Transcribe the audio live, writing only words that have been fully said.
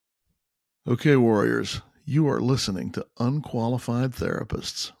Okay, warriors, you are listening to Unqualified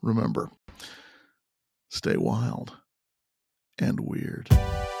Therapists. Remember, stay wild and weird.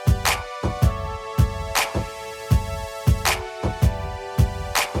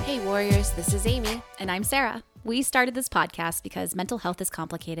 Hey, warriors, this is Amy. And I'm Sarah. We started this podcast because mental health is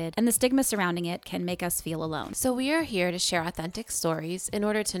complicated and the stigma surrounding it can make us feel alone. So we are here to share authentic stories in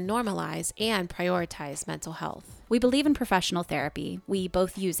order to normalize and prioritize mental health. We believe in professional therapy. We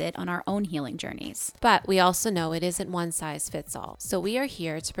both use it on our own healing journeys. But we also know it isn't one size fits all. So we are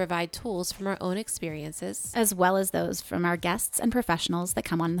here to provide tools from our own experiences, as well as those from our guests and professionals that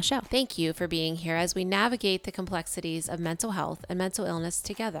come on the show. Thank you for being here as we navigate the complexities of mental health and mental illness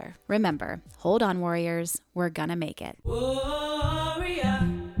together. Remember, hold on, warriors. We're gonna make it. Warrior.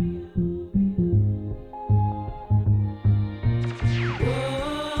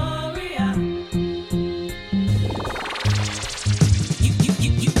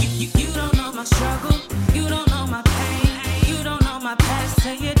 Struggle, you don't know my pain, you don't know my past,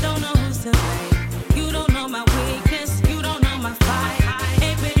 so you don't know who's to blame. You don't know my weakness, you don't know my fight.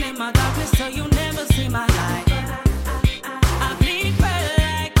 Ain't been in my darkness, so you never see my light. I bleed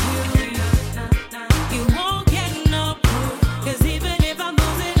like you won't get no proof. Cause even if I'm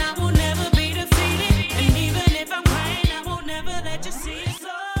losing, I will never be defeated. And even if I'm crying, I will never let you see it.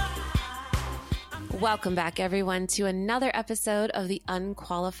 Welcome back, everyone, to another episode of The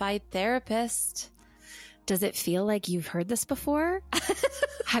Unqualified Therapist. Does it feel like you've heard this before?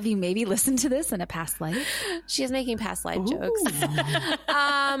 Have you maybe listened to this in a past life? She is making past life jokes.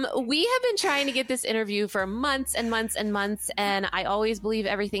 We have been trying to get this interview for months and months and months, and I always believe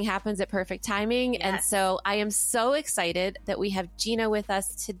everything happens at perfect timing. Yes. And so I am so excited that we have Gina with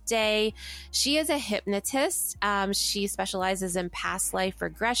us today. She is a hypnotist. She specializes in past life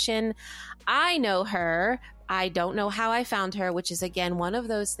regression. I know her. I don't know how I found her, which is, again, one of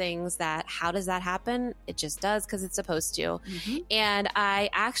those things that, how does that happen? It just does because it's supposed to. Mm-hmm. And I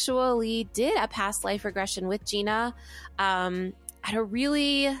actually did a past life regression with Gina at a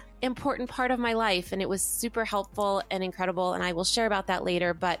really important part of my life. And it was super helpful and incredible. And I will share about that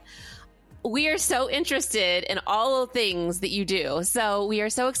later. But we are so interested in all the things that you do. So we are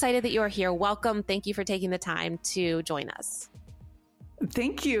so excited that you are here. Welcome. Thank you for taking the time to join us.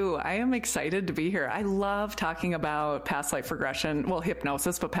 Thank you. I am excited to be here. I love talking about past life regression, well,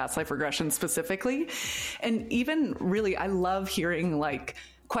 hypnosis, but past life regression specifically. And even really, I love hearing like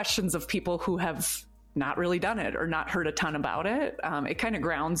questions of people who have not really done it or not heard a ton about it. It kind of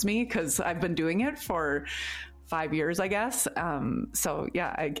grounds me because I've been doing it for 5 years, I guess. So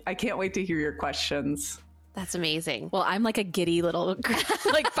yeah, I can't wait to hear your questions. That's amazing. Well, I'm like a giddy little,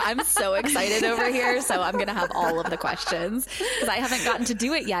 like I'm so excited over here. So I'm going to have all of the questions because I haven't gotten to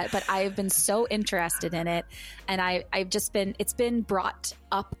do it yet, but I've been so interested in it. And I've just been, it's been brought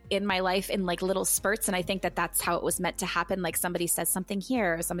up in my life in like little spurts. And I think that that's how it was meant to happen. Like somebody says something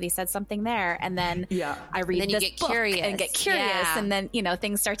here, or somebody said something there. And then I read this book and get curious. Yeah. And then, you know,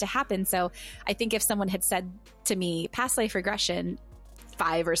 things start to happen. So I think if someone had said to me, past life regression,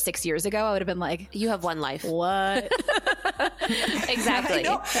 5 or 6 years ago, I would have been like, you have one life. What? Exactly.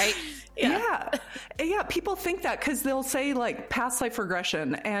 Right? Yeah. People think that because they'll say like past life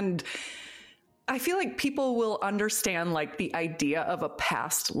regression. And I feel like people will understand like the idea of a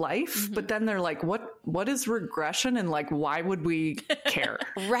past life, but then they're like, what is regression? And like, why would we care?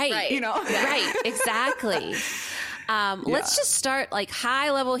 Right. You know? Right. Exactly. Let's just start like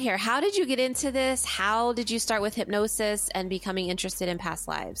high level here. How did you get into this? How did you start with hypnosis and becoming interested in past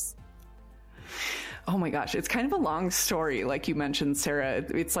lives? Oh my gosh, it's kind of a long story. Like you mentioned, Sarah,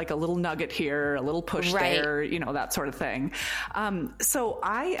 it's like a little nugget here, a little push there, you know, that sort of thing. So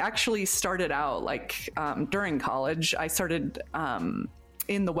I actually started out like during college, I started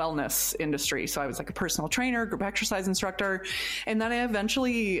in the wellness industry. So I was like a personal trainer, group exercise instructor. And then I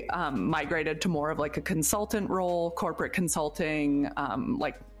eventually migrated to more of like a consultant role, corporate consulting,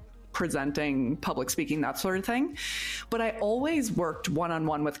 like presenting, public speaking, that sort of thing. But I always worked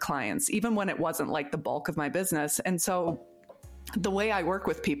one-on-one with clients, even when it wasn't like the bulk of my business. And so the way I work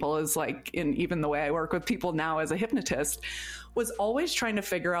with people is like, in even the way I work with people now as a hypnotist, was always trying to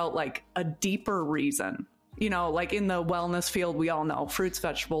figure out like a deeper reason. You know, like in the wellness field, we all know fruits,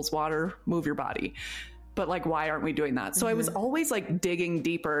 vegetables, water, move your body. But like, why aren't we doing that? So I was always like digging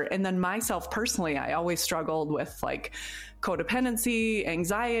deeper. And then myself personally, I always struggled with like codependency,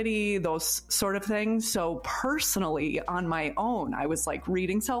 anxiety, those sort of things. So personally on my own, I was like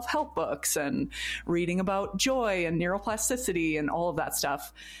reading self-help books and reading about joy and neuroplasticity and all of that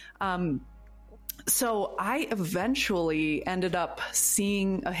stuff. So I eventually ended up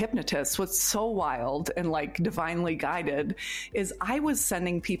seeing a hypnotist. What's so wild and like divinely guided is I was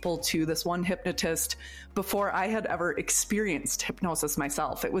sending people to this one hypnotist before I had ever experienced hypnosis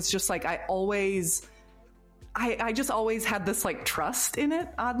myself. It was just like I just always had this like trust in it,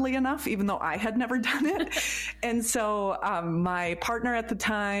 oddly enough, even though I had never done it. And so my partner at the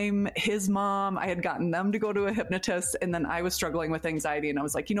time, his mom, I had gotten them to go to a hypnotist, and then I was struggling with anxiety, and I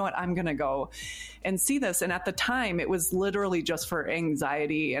was like, you know what, I'm going to go and see this. And at the time, it was literally just for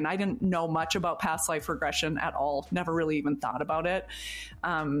anxiety, and I didn't know much about past life regression at all, never really even thought about it.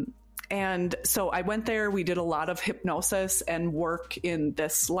 And so I went there, we did a lot of hypnosis and work in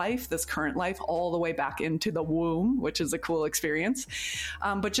this life, this current life, all the way back into the womb, which is a cool experience.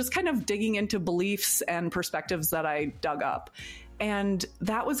 But just kind of digging into beliefs and perspectives that I dug up. And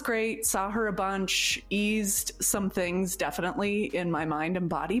that was great. Saw her a bunch, eased some things definitely in my mind and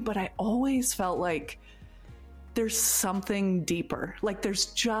body, but I always felt like there's something deeper. Like there's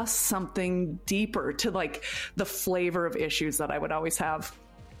just something deeper to like the flavor of issues that I would always have.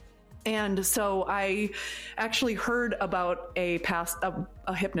 And so I actually heard about a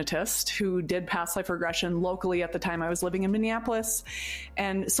hypnotist who did past life regression locally at the time I was living in Minneapolis.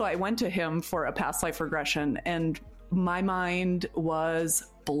 And so I went to him for a past life regression, and my mind was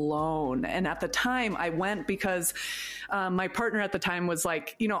blown. And at the time I went because my partner at the time was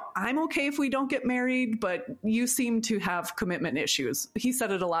like, you know, I'm okay if we don't get married, but you seem to have commitment issues. He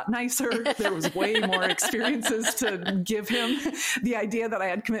said it a lot nicer. There was way more experiences to give him the idea that I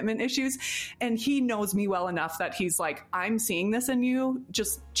had commitment issues. And he knows me well enough that he's like, I'm seeing this in you.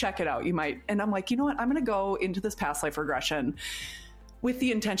 Just check it out. You might. And I'm like, you know what? I'm going to go into this past life regression with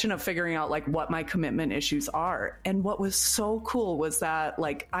the intention of figuring out like what my commitment issues are. And what was so cool was that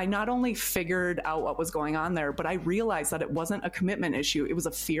like I not only figured out what was going on there, but I realized that it wasn't a commitment issue. It was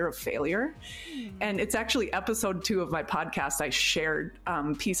a fear of failure. And it's actually episode 2 of my podcast. I shared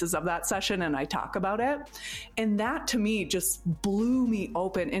pieces of that session and I talk about it. And that to me just blew me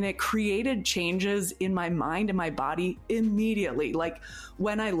open, and it created changes in my mind and my body immediately. Like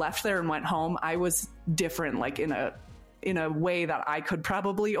when I left there and went home, I was different, like in a way that I could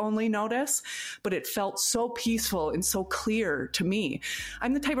probably only notice, but it felt so peaceful and so clear to me.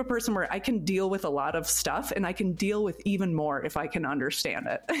 I'm the type of person where I can deal with a lot of stuff, and I can deal with even more if I can understand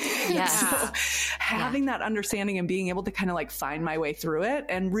it. Yeah. So having that understanding and being able to kind of like find my way through it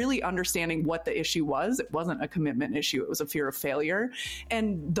and really understanding what the issue was. It wasn't a commitment issue. It was a fear of failure.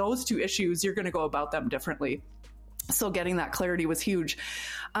 And those two issues, you're going to go about them differently. So getting that clarity was huge.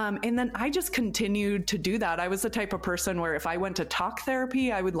 And then I just continued to do that. I was the type of person where if I went to talk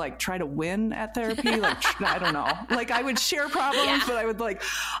therapy, I would like try to win at therapy. Like, I don't know, like I would share problems, but I would like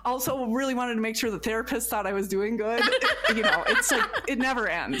also really wanted to make sure the therapist thought I was doing good. You know, it's like, it never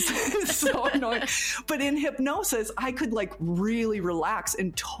ends. It's so annoying. But in hypnosis, I could like really relax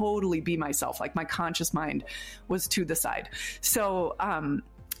and totally be myself. Like my conscious mind was to the side. So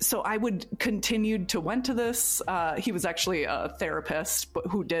I would continue to went to this. He was actually a therapist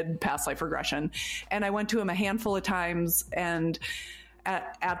who did past life regression. And I went to him a handful of times. And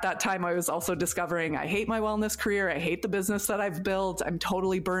at that time, I was also discovering I hate my wellness career. I hate the business that I've built. I'm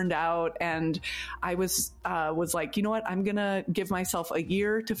totally burned out. And I was like, you know what? I'm going to give myself a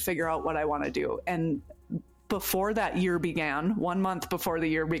year to figure out what I want to do. And before that year began, 1 month before the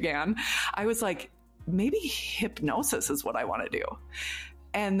year began, I was like, maybe hypnosis is what I want to do.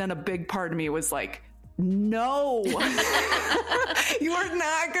 And then a big part of me was like, no, you are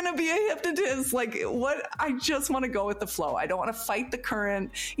not going to be a hypnotist. Like what? I just want to go with the flow. I don't want to fight the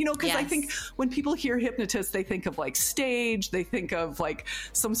current, you know, because I think when people hear hypnotist, they think of like stage, they think of like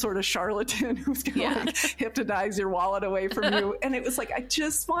some sort of charlatan who's going to like hypnotize your wallet away from you. And it was like, I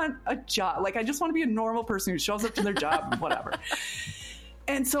just want a job. Like, I just want to be a normal person who shows up to their job and whatever.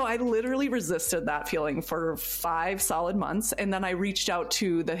 And so I literally resisted that feeling for 5 solid months. And then I reached out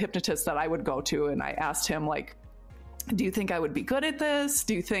to the hypnotist that I would go to, and I asked him, like, do you think I would be good at this?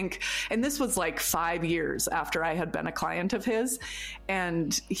 Do you think, and this was like 5 years after I had been a client of his,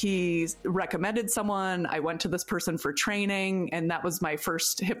 and he recommended someone. I went to this person for training, and that was my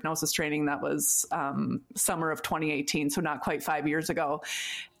first hypnosis training. That was summer of 2018. So not quite 5 years ago.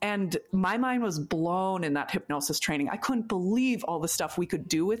 And my mind was blown in that hypnosis training. I couldn't believe all the stuff we could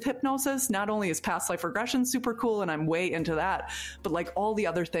do with hypnosis. Not only is past life regression super cool, and I'm way into that, but like all the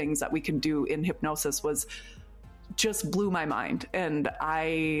other things that we can do in hypnosis was just blew my mind. And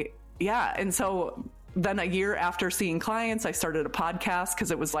and so then a year after seeing clients, I started a podcast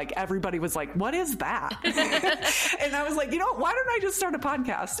because it was like, everybody was like, what is that? And I was like, why don't I just start a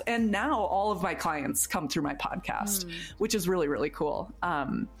podcast? And now all of my clients come through my podcast, which is really, really cool.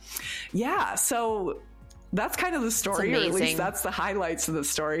 So that's kind of the story, or at least that's the highlights of the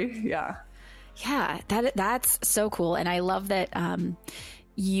story. Yeah. Yeah, that's so cool. And I love that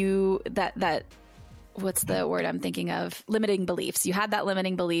what's the word I'm thinking of? Limiting beliefs. You had that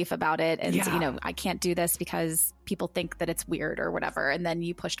limiting belief about it. And, I can't do this because people think that it's weird or whatever. And then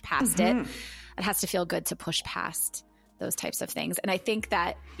you pushed past it. It has to feel good to push past those types of things. And I think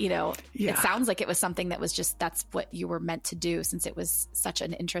that, it sounds like it was something that was just, that's what you were meant to do, since it was such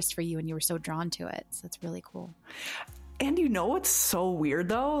an interest for you and you were so drawn to it. So it's really cool. And it's so weird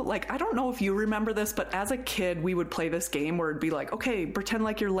though? Like, I don't know if you remember this, but as a kid, we would play this game where it'd be like, okay, pretend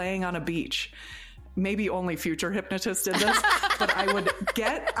like you're laying on a beach. Maybe only future hypnotists did this, but I would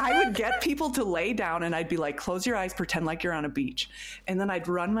get people to lay down and I'd be like, close your eyes, pretend like you're on a beach. And then I'd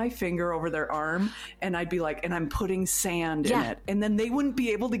run my finger over their arm and I'd be like, and I'm putting sand in it. And then they wouldn't be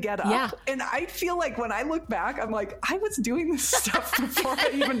able to get up. Yeah. And I feel like when I look back, I'm like, I was doing this stuff before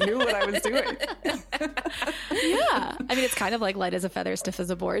I even knew what I was doing. Yeah. I mean, it's kind of like light as a feather, stiff as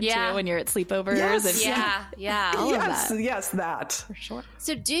a board too, when you're at sleepovers. Yes. And All of that. Yes, that. For sure.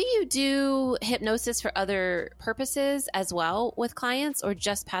 So do you do hypnosis for other purposes as well with clients, or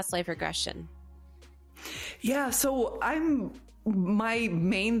just past life regression? Yeah, so my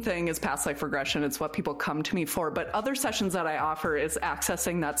main thing is past life regression. It's what people come to me for. But other sessions that I offer is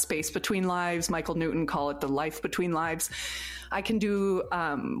accessing that space between lives. Michael Newton call it the life between lives. I can do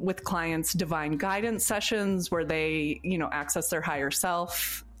with clients divine guidance sessions where they, access their higher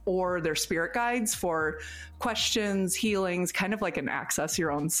self or their spirit guides for questions, healings, kind of like an access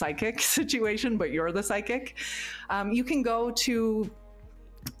your own psychic situation, but you're the psychic.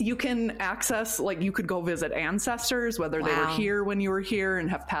 You can access, like, you could go visit ancestors, whether they were here when you were here and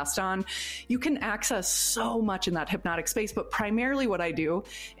have passed on. You can access so much in that hypnotic space, but primarily what I do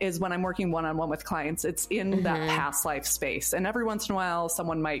is when I'm working one-on-one with clients, it's in that past life space. And every once in a while,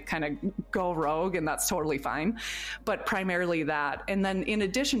 someone might kind of go rogue, and that's totally fine. But primarily that. And then in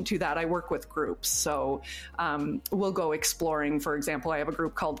addition to that, I work with groups. So we'll go exploring. For example, I have a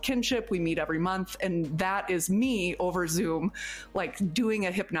group called Kinship. We meet every month, and that is me over Zoom, like doing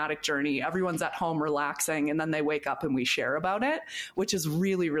a hypnotic journey. Everyone's at home relaxing, and then they wake up and we share about it, which is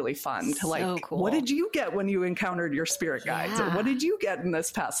really, really fun to like, cool. What did you get when you encountered your spirit guides? Or what did you get in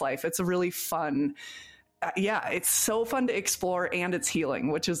this past life? It's a really fun, it's so fun to explore, and it's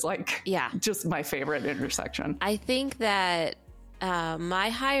healing, which is like, just my favorite intersection. I think that my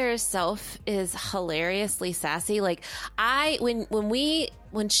higher self is hilariously sassy. Like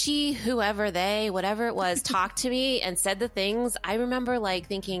when she, whoever they, whatever it was, talked to me and said the things, I remember like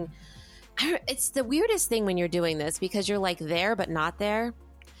thinking, it's the weirdest thing when you're doing this, because you're like there, but not there.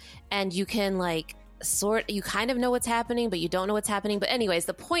 And you can like you kind of know what's happening, but you don't know what's happening. But anyways,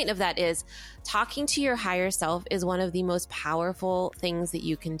 the point of that is talking to your higher self is one of the most powerful things that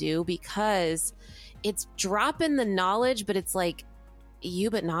you can do, because it's dropping the knowledge, but it's like,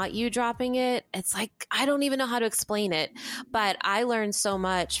 you but not you dropping it. It's like, I don't even know how to explain it, but I learned so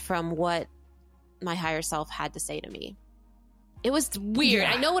much from what my higher self had to say to me. It was weird.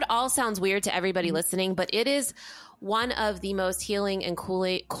 I know it all sounds weird to everybody listening, but it is one of the most healing and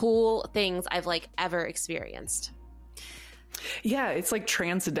cool things I've like ever experienced. Yeah, it's like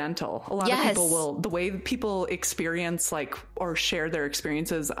transcendental. A lot of people the way people experience like or share their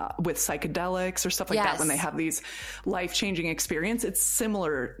experiences with psychedelics or stuff like that when they have these life-changing experiences, it's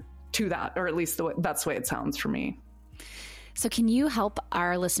similar to that, or at least that's the way it sounds for me. So can you help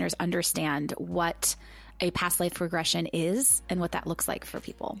our listeners understand what a past life regression is and what that looks like for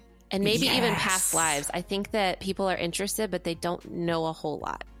people? And maybe even past lives. I think that people are interested, but they don't know a whole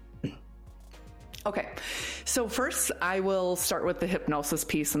lot. Okay, so first I will start with the hypnosis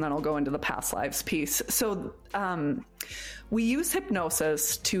piece, and then I'll go into the past lives piece. So we use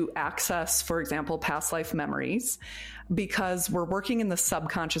hypnosis to access, for example, past life memories, because we're working in the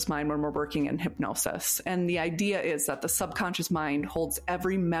subconscious mind when we're working in hypnosis. And the idea is that the subconscious mind holds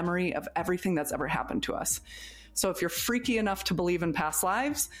every memory of everything that's ever happened to us. So if you're freaky enough to believe in past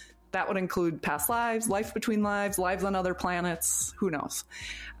lives, that would include past lives, life between lives, lives on other planets, who knows?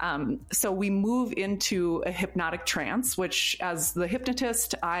 So we move into a hypnotic trance, which as the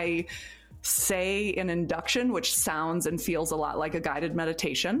hypnotist, I say an induction, which sounds and feels a lot like a guided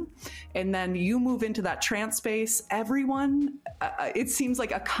meditation. And then you move into that trance space. Everyone, it seems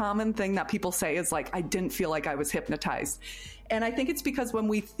like a common thing that people say is like, I didn't feel like I was hypnotized. And I think it's because when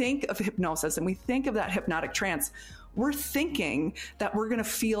we think of hypnosis and we think of that hypnotic trance, we're thinking that we're going to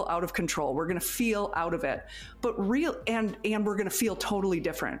feel out of control. We're going to feel out of it, but and we're going to feel totally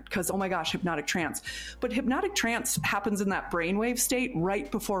different because, oh my gosh, hypnotic trance. But hypnotic trance happens in that brainwave state right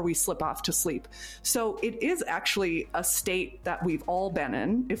before we slip off to sleep. So it is actually a state that we've all been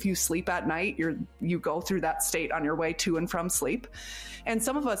in. If you sleep at night, you go through that state on your way to and from sleep. And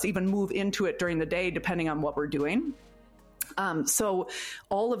some of us even move into it during the day, depending on what we're doing. So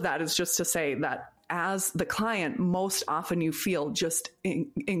all of that is just to say that as the client, most often you feel just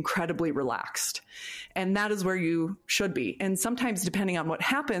incredibly relaxed. And that is where you should be. And sometimes, depending on what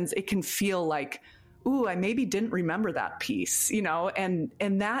happens, it can feel like, ooh, I maybe didn't remember that piece, and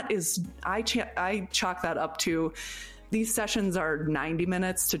that is, I chalk that up to, these sessions are 90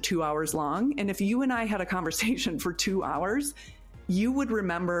 minutes to 2 hours long. And if you and I had a conversation for 2 hours, you would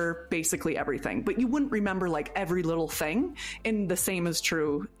remember basically everything, but you wouldn't remember like every little thing. And the same is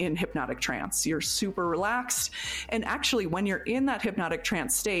true in hypnotic trance. You're super relaxed. And actually, when you're in that hypnotic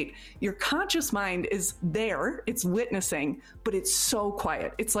trance state, your conscious mind is there, it's witnessing, but it's so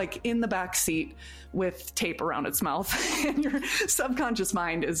quiet. It's like in the back seat with tape around its mouth, and your subconscious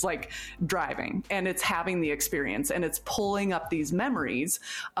mind is like driving, and it's having the experience, and it's pulling up these memories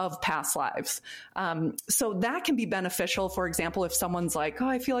of past lives. So that can be beneficial. For example, if someone's like, oh,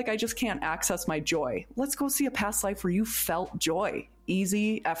 I feel like I just can't access my joy. Let's go see a past life where you felt joy.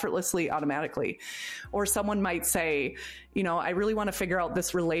 Easy, effortlessly, automatically. Or someone might say, I really want to figure out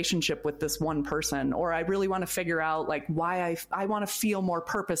this relationship with this one person, or I really want to figure out like why I want to feel more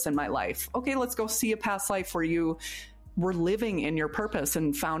purpose in my life. Okay, let's go see a past life where you were living in your purpose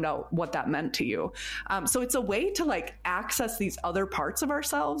and found out what that meant to you. So it's a way to like access these other parts of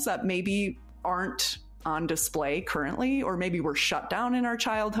ourselves that maybe aren't on display currently, or maybe we're shut down in our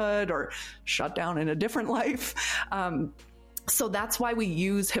childhood or shut down in a different life. So that's why we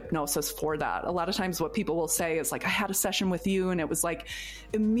use hypnosis for that. A lot of times what people will say is like, I had a session with you and it was like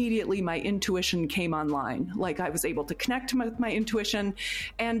immediately my intuition came online. Like I was able to connect with my intuition.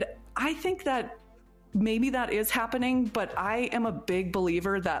 And I think that maybe that is happening, but I am a big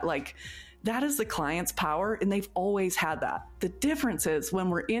believer that like, that is the client's power, and they've always had that. The difference is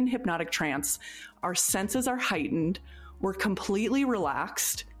when we're in hypnotic trance, our senses are heightened, we're completely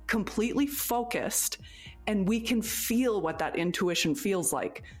relaxed, completely focused, and we can feel what that intuition feels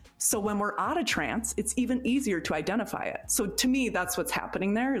like. So when we're out of trance, it's even easier to identify it. So to me, that's what's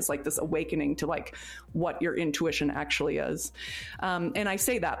happening there, is like this awakening to like what your intuition actually is. And I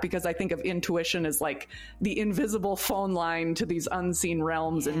say that because I think of intuition as like the invisible phone line to these unseen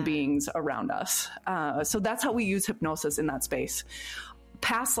realms and beings around us. So that's how we use hypnosis in that space.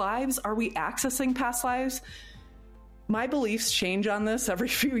 Past lives, are we accessing past lives? My beliefs change on this every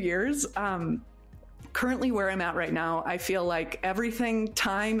few years. Currently where I'm at right now, I feel like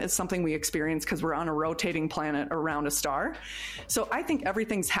time is something we experience because we're on a rotating planet around a star. So I think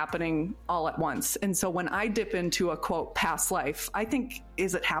everything's happening all at once. And so when I dip into a quote past life, I think,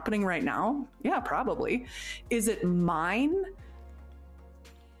 is it happening right now? Yeah, probably. Is it mine?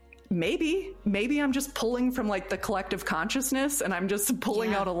 Maybe I'm just pulling from like the collective consciousness, and I'm just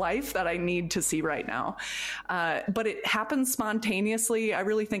pulling out a life that I need to see right now. But it happens spontaneously. I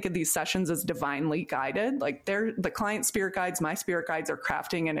really think of these sessions as divinely guided. Like the client spirit guides, my spirit guides are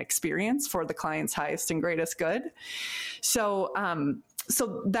crafting an experience for the client's highest and greatest good. So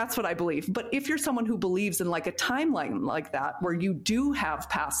that's what I believe. But if you're someone who believes in like a timeline like that, where you do have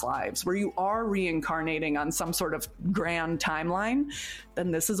past lives, where you are reincarnating on some sort of grand timeline,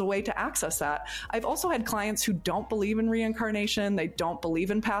 then this is a way to access that. I've also had clients who don't believe in reincarnation. They don't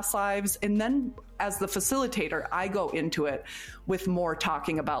believe in past lives. And then as the facilitator, I go into it with more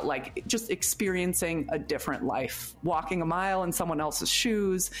talking about like just experiencing a different life, walking a mile in someone else's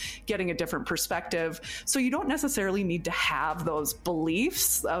shoes, getting a different perspective. So you don't necessarily need to have those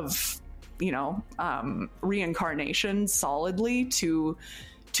beliefs of, reincarnation solidly to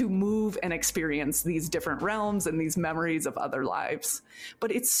move and experience these different realms and these memories of other lives.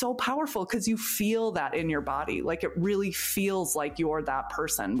 But it's so powerful because you feel that in your body. Like it really feels like you're that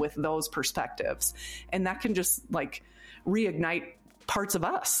person with those perspectives. And that can just like reignite parts of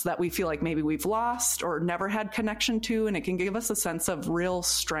us that we feel like maybe we've lost or never had connection to. And it can give us a sense of real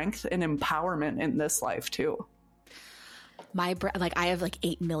strength and empowerment in this life too. I have like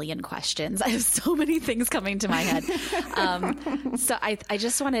 8 million questions. I have so many things coming to my head. So I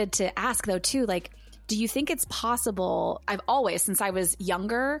just wanted to ask though too, like, do you think it's possible? I've always, since I was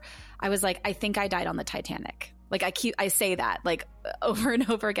younger, I was like, I think I died on the Titanic. Like I say that like over and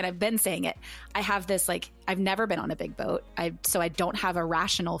over again. I've been saying it. I have this, like, I've never been on a big boat. So I don't have a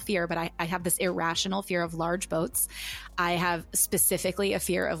rational fear, but I have this irrational fear of large boats. I have specifically a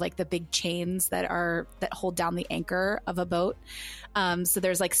fear of like the big chains that hold down the anchor of a boat. So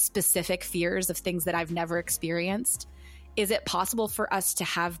there's like specific fears of things that I've never experienced. Is it possible for us to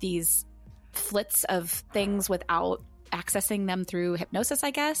have these flits of things without accessing them through hypnosis,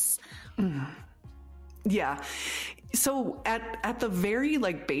 I guess? Yeah. So at the very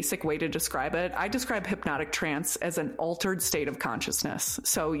like basic way to describe it, I describe hypnotic trance as an altered state of consciousness.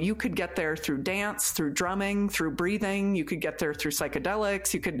 So you could get there through dance, through drumming, through breathing. You could get there through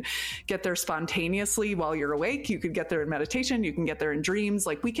psychedelics. You could get there spontaneously while you're awake. You could get there in meditation. You can get there in dreams.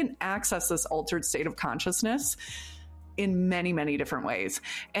 Like, we can access this altered state of consciousness in many, many different ways.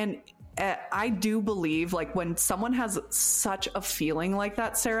 And I do believe, like, when someone has such a feeling like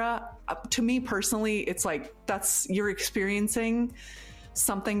that, Sarah, to me personally, it's like, you're experiencing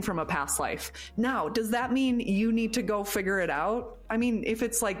something from a past life. Now, does that mean you need to go figure it out? I mean, if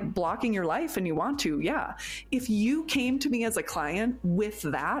it's like blocking your life and you want to, yeah. If you came to me as a client with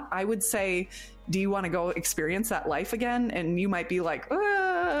that, I would say, do you want to go experience that life again? And you might be like,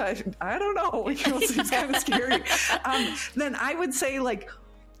 I don't know. It seems kind of scary. Then I would say, like,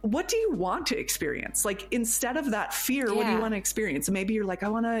 what do you want to experience? Like, instead of that fear, what do you want to experience? Maybe you're like, I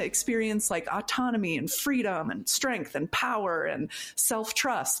want to experience like autonomy and freedom and strength and power and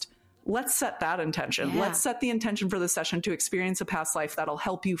self-trust. Let's set that intention. Yeah. Let's set the intention for the session to experience a past life that'll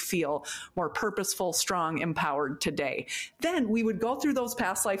help you feel more purposeful, strong, empowered today. Then we would go through those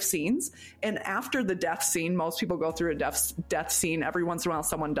past life scenes. And after the death scene, most people go through a death scene. Every once in a while,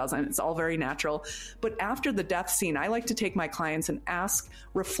 someone doesn't. It's all very natural. But after the death scene, I like to take my clients and ask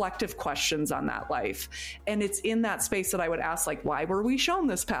reflective questions on that life. And it's in that space that I would ask, like, why were we shown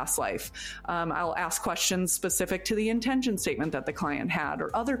this past life? I'll ask questions specific to the intention statement that the client had, or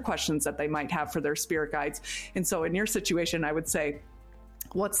other questions that they might have for their spirit guides. And so in your situation, I would say,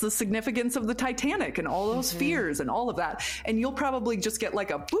 what's the significance of the Titanic and all those fears and all of that? And you'll probably just get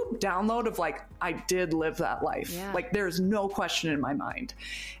like a boop download of like, I did live that life. Yeah. Like, there's no question in my mind.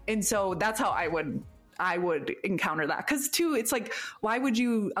 And so that's how I would encounter that. Cause too, it's like, why would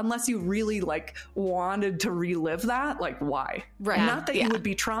you, unless you really like wanted to relive that, like, why? Right. Not that you would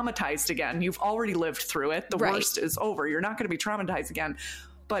be traumatized again. You've already lived through it. The worst is over. You're not going to be traumatized again.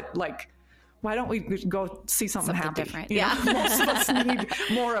 But like, why don't we go see something happy? Different. Yeah. Most of us need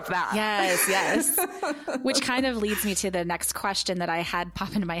more of that. Yes. Which kind of leads me to the next question that I had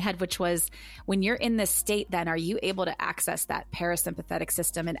pop into my head, which was, when you're in this state, then are you able to access that parasympathetic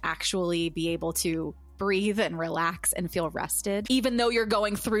system and actually be able to breathe and relax and feel rested, even though you're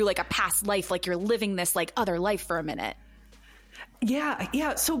going through like a past life, like you're living this like other life for a minute?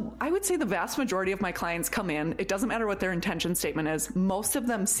 Yeah. So I would say the vast majority of my clients come in. It doesn't matter what their intention statement is. Most of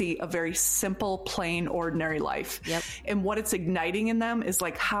them see a very simple, plain, ordinary life. Yep. And what it's igniting in them is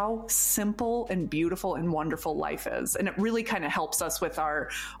like how simple and beautiful and wonderful life is. And it really kind of helps us with our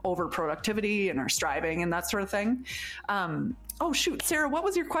overproductivity and our striving and that sort of thing. Oh, shoot. Sarah, what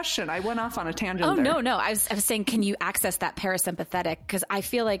was your question? I went off on a tangent there. No. I was saying, can you access that parasympathetic? Because I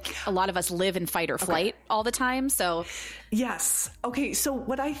feel like a lot of us live in fight or flight all the time. So yes. Okay. So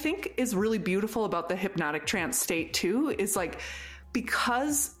what I think is really beautiful about the hypnotic trance state too is like,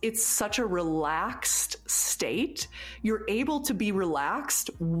 because it's such a relaxed state, you're able to be relaxed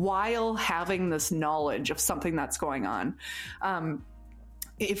while having this knowledge of something that's going on.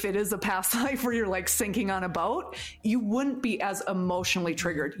 If it is a past life where you're like sinking on a boat, you wouldn't be as emotionally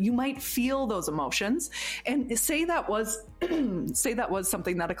triggered. You might feel those emotions, and say that was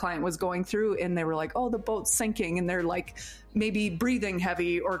something that a client was going through and they were like, oh, the boat's sinking, and they're like maybe breathing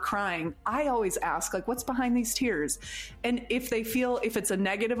heavy or crying. I always ask, like, what's behind these tears? And if it's a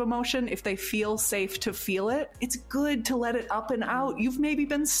negative emotion, if they feel safe to feel it, it's good to let it up and out. You've maybe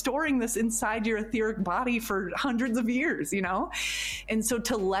been storing this inside your etheric body for hundreds of years, you know? And so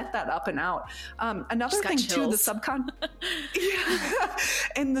to let that up and out. Another thing too, the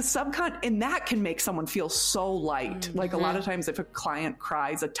and that can make someone feel so light. Mm-hmm. Like a lot of times if a client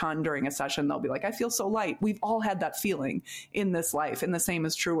cries a ton during a session, they'll be like, I feel so light. We've all had that feeling in this life. And the same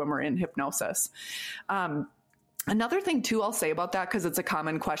is true when we're in hypnosis. Another thing too, I'll say about that, because it's a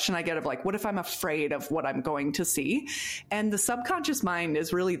common question I get of like, what if I'm afraid of what I'm going to see? And the subconscious mind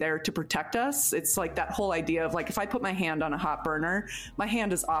is really there to protect us. It's like that whole idea of like, if I put my hand on a hot burner, my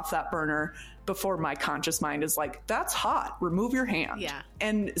hand is off that burner before my conscious mind is like, that's hot, remove your hand. Yeah.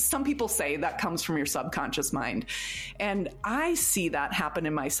 And some people say that comes from your subconscious mind. And I see that happen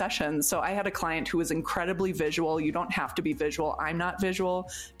in my sessions. So I had a client who was incredibly visual. You don't have to be visual. I'm not visual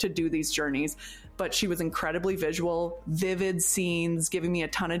to do these journeys. but she was incredibly visual, vivid scenes, giving me a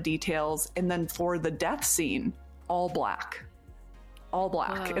ton of details. And then for the death scene, all black. Whoa.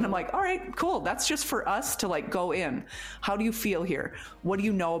 And I'm like, all right, cool. That's just for us to like go in. How do you feel here? What do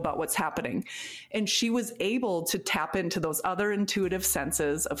you know about what's happening? And she was able to tap into those other intuitive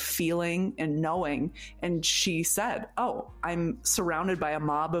senses of feeling and knowing. And she said, oh, I'm surrounded by a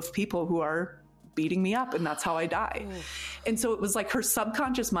mob of people who are beating me up, and that's how I die. And so it was like her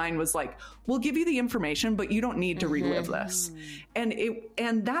subconscious mind was like, we'll give you the information, but you don't need to relive this.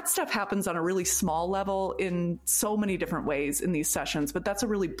 And that stuff happens on a really small level in so many different ways in these sessions, but that's a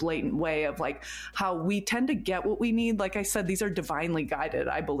really blatant way of like how we tend to get what we need. Like I said, these are divinely guided.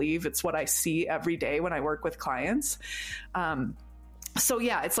 I believe it's what I see every day when I work with clients. So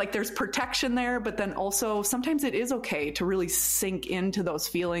yeah, it's like there's protection there, but then also sometimes it is okay to really sink into those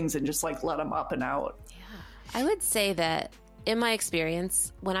feelings and just like let them up and out. Yeah. I would say that in my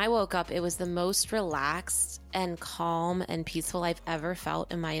experience, when I woke up, it was the most relaxed and calm and peaceful I've ever felt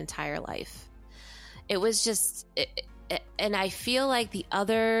in my entire life. It was just, and I feel like the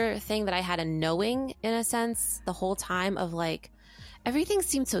other thing that I had a knowing in a sense the whole time of like, everything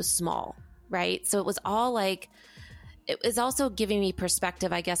seemed so small, right? So it was all like, it was also giving me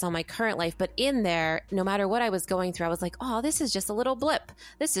perspective, I guess, on my current life. But in there, no matter what I was going through, I was like, oh, this is just a little blip.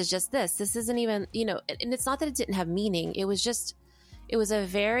 This is just this. This isn't even, you know, and it's not that it didn't have meaning. It was just, it was a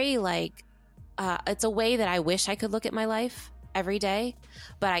very like, it's a way that I wish I could look at my life every day,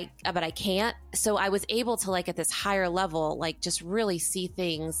 but I can't. So I was able to like at this higher level, like just really see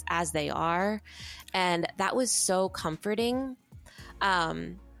things as they are. And that was so comforting.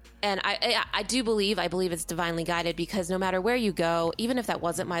 And I do believe it's divinely guided, because no matter where you go, even if that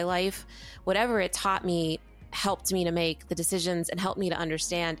wasn't my life, whatever it taught me helped me to make the decisions and helped me to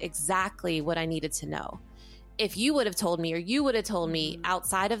understand exactly what I needed to know. If you would have told me, or you would have told me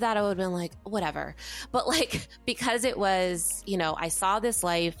outside of that, I would have been like, whatever. But like, because it was, you know, I saw this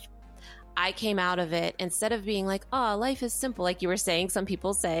life, I came out of it, instead of being like, oh, life is simple, like you were saying, some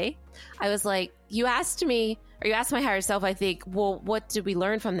people say, I was like, you asked me, or you asked my higher self, I think, well, what did we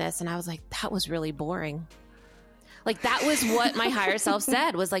learn from this? And I was like, that was really boring. Like that was what my higher self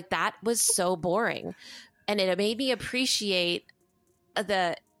said, was like, that was so boring. And it made me appreciate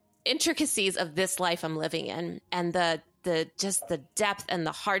the intricacies of this life I'm living in, and the just the depth and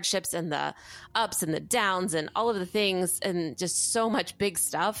the hardships and the ups and the downs and all of the things, and just so much big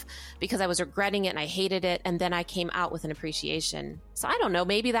stuff, because I was regretting it and I hated it. And then I came out with an appreciation. So I don't know,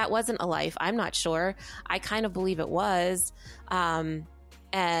 maybe that wasn't a life. I'm not sure. I kind of believe it was. And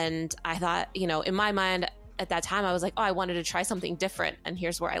I thought, you know, in my mind at that time, I was like, oh, I wanted to try something different. And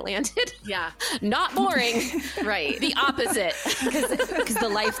here's where I landed. Yeah. Not boring. Right. The opposite. Because the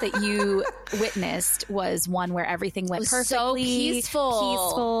life that you witnessed was one where everything went perfectly. So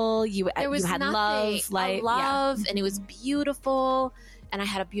peaceful. There was had love. And it was beautiful. And I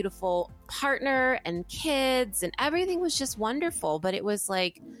had a beautiful partner and kids, and everything was just wonderful. But it was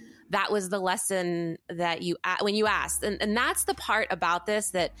like, that was the lesson that when you asked. And that's the part about this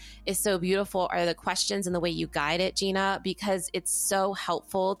that is so beautiful, are the questions and the way you guide it, Gina, because it's so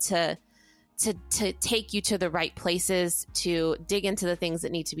helpful to take you to the right places, to dig into the things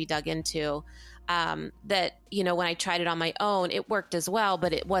that need to be dug into. That, you know, when I tried it on my own, it worked as well,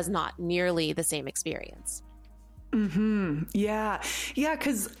 but it was not nearly the same experience. Mm-hmm. Yeah. Yeah.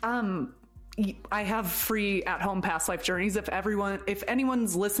 'Cause, I have free at-home past life journeys. If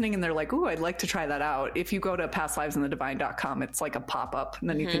anyone's listening and they're like, ooh, I'd like to try that out, if you go to pastlivesinthedivine.com, it's like a pop-up, and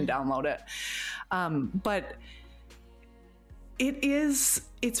then you can download it. But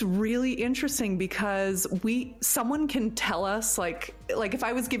it's really interesting, because someone can tell us, like if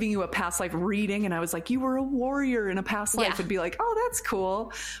I was giving you a past life reading and I was like, you were a warrior in a past life, it'd be like, oh, that's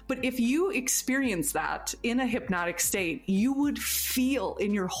cool. But if you experience that in a hypnotic state, you would feel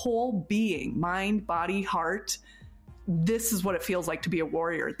in your whole being, mind, body, heart, this is what it feels like to be a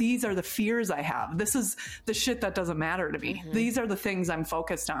warrior. These are the fears I have. This is the shit that doesn't matter to me. Mm-hmm. These are the things I'm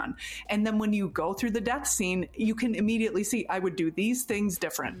focused on. And then when you go through the death scene, you can immediately see, I would do these things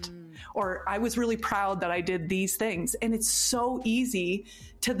different. Or I was really proud that I did these things. And it's so easy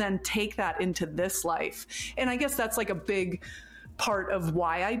to then take that into this life. And I guess that's like a big part of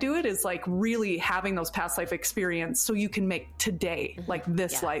why I do it, is like really having those past life experience so you can make today, like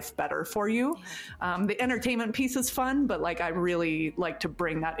this life, better for you. The entertainment piece is fun, but like I really like to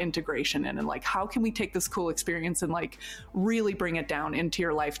bring that integration in, and like, how can we take this cool experience and like really bring it down into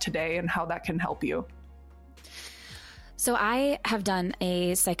your life today, and how that can help you. So I have done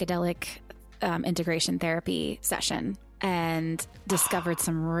a psychedelic integration therapy session and discovered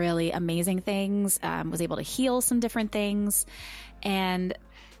some really amazing things, was able to heal some different things. And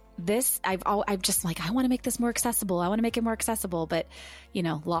I'm just like, I want to make this more accessible. I want to make it more accessible, but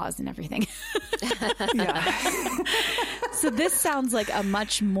laws and everything. So this sounds like a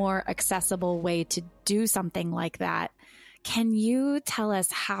much more accessible way to do something like that. Can you tell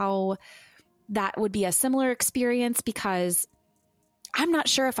us how that would be a similar experience? Because I'm not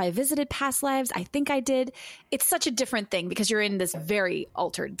sure if I visited past lives. I think I did. It's such a different thing because you're in this very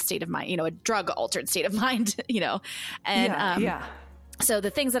altered state of mind, a drug altered state of mind, and so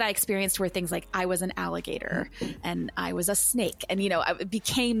the things that I experienced were things like I was an alligator and I was a snake and, I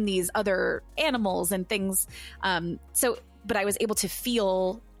became these other animals and things. But I was able to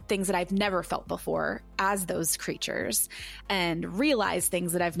feel things that I've never felt before as those creatures and realize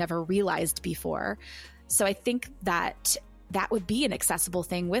things that I've never realized before. So I think that would be an accessible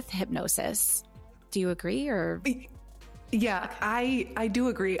thing with hypnosis. Do you agree or? Yeah, I do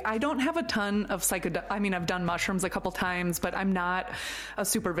agree. I don't have a ton of I've done mushrooms a couple times, but I'm not a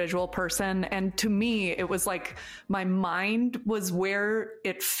super visual person. And to me, it was like my mind was where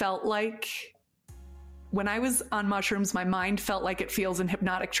it felt like when I was on mushrooms, my mind felt like it feels in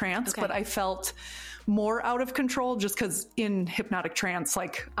hypnotic trance, but I felt more out of control just because in hypnotic trance,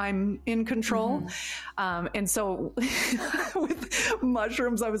 like I'm in control. And so with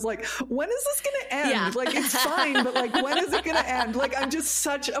mushrooms, I was like, when is this going to end? Yeah. Like, it's fine, but like, when is it going to end? Like, I'm just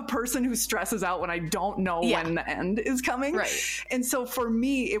such a person who stresses out when I don't know when the end is coming. Right. And so for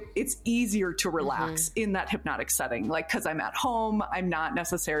me, it's easier to relax in that hypnotic setting. Like, cause I'm at home, I'm not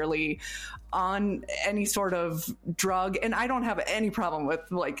necessarily on any sort of drug, and I don't have any problem with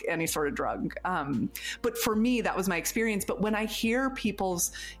like any sort of drug. But for me, that was my experience. But when I hear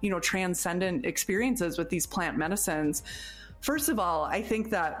people's, transcendent experiences with these plant medicines, first of all, I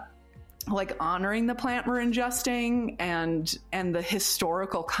think that like honoring the plant we're ingesting and the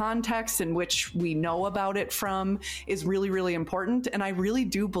historical context in which we know about it from is really, really important. And I really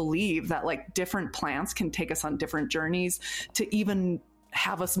do believe that like different plants can take us on different journeys to even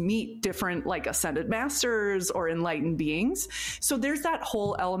have us meet different like ascended masters or enlightened beings. So there's that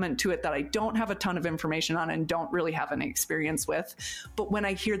whole element to it that I don't have a ton of information on and don't really have any experience with. But when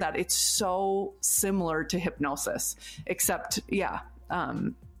I hear that, it's so similar to hypnosis, except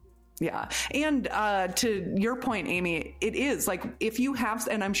And to your point, Amy, it is like if you have,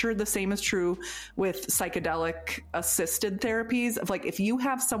 and I'm sure the same is true with psychedelic assisted therapies, of like if you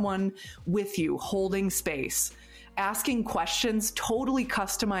have someone with you holding space, asking questions totally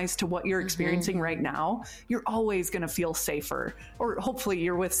customized to what you're experiencing right now, you're always going to feel safer, or hopefully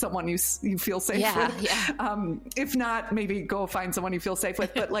you're with someone you feel safe with. Yeah. If not, maybe go find someone you feel safe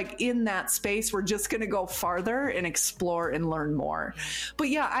with. But like in that space, we're just going to go farther and explore and learn more. But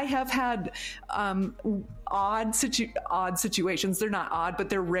yeah, I have had odd situations. They're not odd, but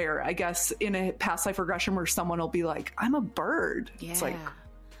they're rare, I guess, in a past life regression where someone will be like, I'm a bird. Yeah. It's like,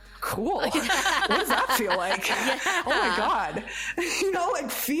 cool. What does that feel like? Yeah. Oh my God. Like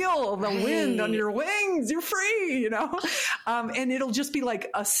feel the wind on your wings. You're free, and it'll just be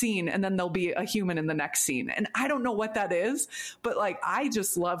like a scene and then there'll be a human in the next scene. And I don't know what that is, but like, I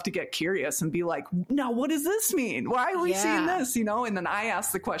just love to get curious and be like, now what does this mean? Why are we seeing this? And then I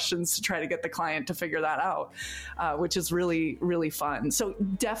ask the questions to try to get the client to figure that out, which is really, really fun. So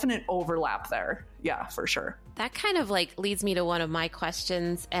definite overlap there. Yeah, for sure. That kind of like leads me to one of my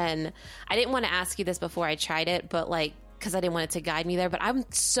questions. And I didn't want to ask you this before I tried it, but like, because I didn't want it to guide me there. But I'm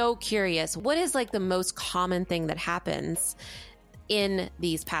so curious, what is like the most common thing that happens in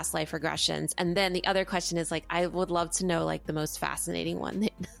these past life regressions? And then the other question is like, I would love to know like the most fascinating one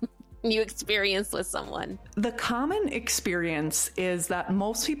that you experienced with someone. The common experience is that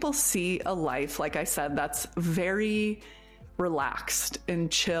most people see a life, like I said, that's very relaxed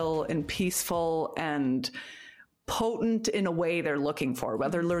and chill and peaceful and potent in a way they're looking for,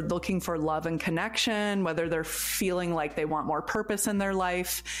 whether they're looking for love and connection, whether they're feeling like they want more purpose in their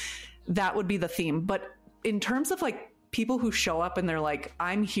life. That would be the theme. But in terms of like people who show up and they're like,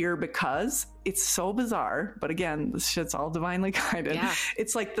 I'm here because, it's so bizarre. But again, this shit's all divinely guided. Yeah.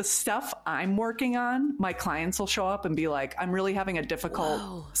 It's like the stuff I'm working on, my clients will show up and be like, I'm really having a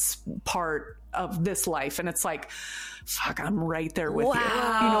difficult part of this life. And it's like, fuck, I'm right there with you. You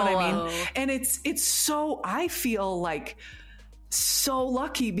know what I mean? And it's so, I feel like so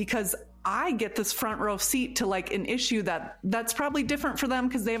lucky because I get this front row seat to like an issue that's probably different for them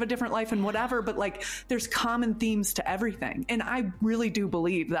because they have a different life and whatever, but like there's common themes to everything. And I really do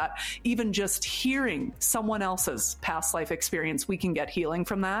believe that even just hearing someone else's past life experience, we can get healing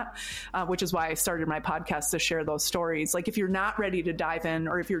from that, which is why I started my podcast to share those stories. Like if you're not ready to dive in,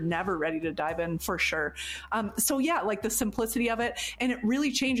 or if you're never ready to dive in, for sure. So yeah, like the simplicity of it. And it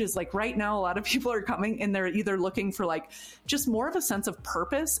really changes. Like right now, a lot of people are coming and they're either looking for like just more of a sense of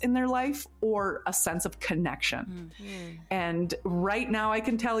purpose in their life, or a sense of connection. Mm-hmm. And right now I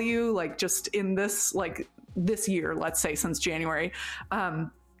can tell you, like just in this, like this year, let's say since January,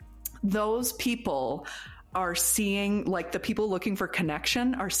 those people are seeing, like the people looking for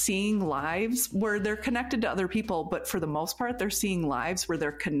connection are seeing lives where they're connected to other people, but for the most part, they're seeing lives where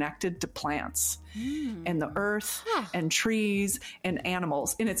they're connected to plants and the earth and trees and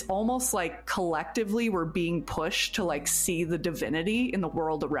animals. And it's almost like collectively we're being pushed to like see the divinity in the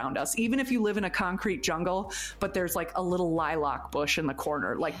world around us. Even if you live in a concrete jungle, but there's like a little lilac bush in the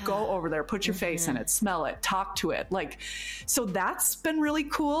corner, like go over there, put your face in it, smell it, talk to it. Like, so that's been really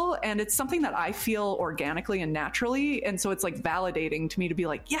cool. And it's something that I feel organically and naturally. And so it's like validating to me to be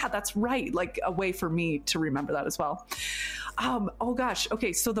like, yeah, that's right. Like a way for me to remember that as well. Oh gosh.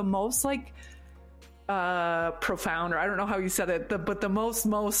 Okay. So the most like, profound, or I don't know how you said it, but the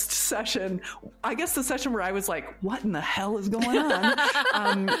most session, I guess the session where I was like, what in the hell is going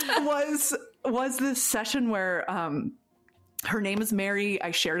on? Was this session where, her name is Mary.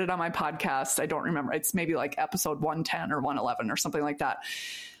 I shared it on my podcast. I don't remember. It's maybe like episode 110 or 111 or something like that.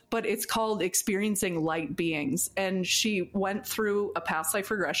 But it's called Experiencing Light Beings. And she went through a past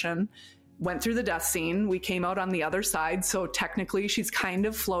life regression, went through the death scene. We came out on the other side. So technically she's kind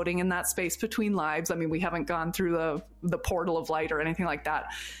of floating in that space between lives. I mean, we haven't gone through the portal of light or anything like that.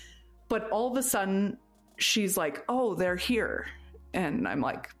 But all of a sudden she's like, oh, they're here. And I'm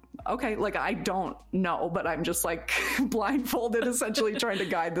like, okay, like I don't know, but I'm just like blindfolded, essentially trying to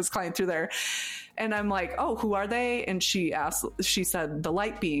guide this client through there. And I'm like, oh, who are they? And she said, the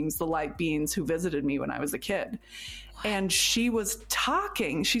light beings who visited me when I was a kid. And she was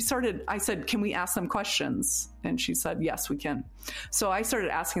talking. I said, can we ask them questions? And she said, yes, we can. So I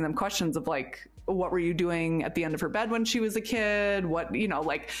started asking them questions of like, what were you doing at the end of her bed when she was a kid? What, you know,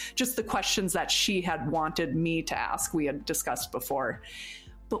 like just the questions that she had wanted me to ask, we had discussed before.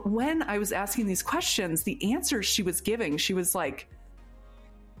 But when I was asking these questions, the answers she was giving, she was like,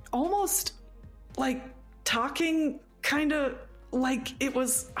 almost like talking kind of like it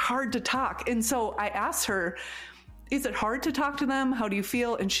was hard to talk. And so I asked her, is it hard to talk to them? How do you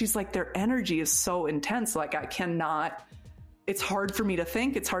feel? And she's like, their energy is so intense. Like it's hard for me to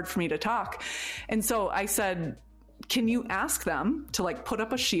think. It's hard for me to talk. And so I said, can you ask them to like put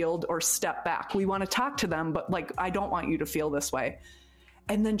up a shield or step back? We want to talk to them, but like, I don't want you to feel this way.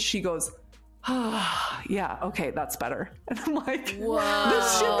 And then she goes, yeah, okay, that's better. And I'm like, whoa,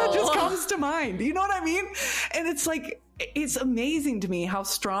 this shit that just comes to mind. You know what I mean? And it's like, it's amazing to me how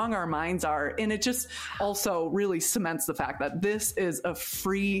strong our minds are. And it just also really cements the fact that this is a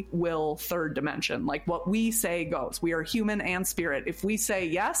free will third dimension. Like what we say goes. We are human and spirit. If we say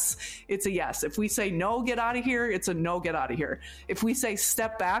yes, it's a yes. If we say no, get out of here, it's a no, get out of here. If we say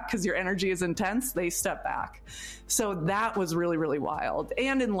step back because your energy is intense, they step back. So that was really, really wild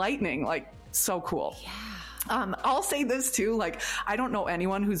and enlightening. Like, so cool. Yeah. I'll say this too. Like, I don't know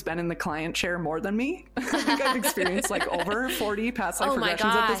anyone who's been in the client chair more than me. I think I've experienced like over 40 past life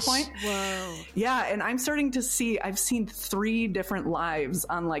regressions at this point. Whoa. Yeah. And I'm starting to see, I've seen 3 different lives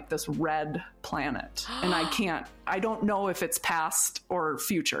on like this red planet. And I don't know if it's past or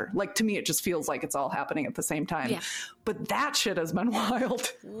future. Like to me, it just feels like it's all happening at the same time. Yeah. But that shit has been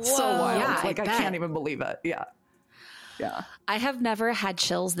wild. Whoa. So wild. Yeah, like I can't even believe it. Yeah. Yeah. I have never had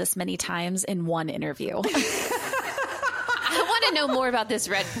chills this many times in one interview. I want to know more about this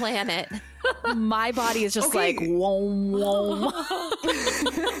red planet. My body is just like, whoom, whoom.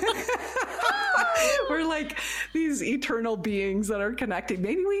 We're like these eternal beings that are connecting.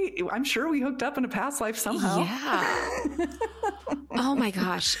 I'm sure we hooked up in a past life somehow. Yeah. Oh my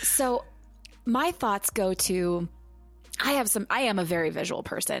gosh. So my thoughts go to, I am a very visual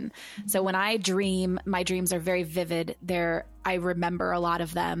person. So when I dream, my dreams are very vivid. I remember a lot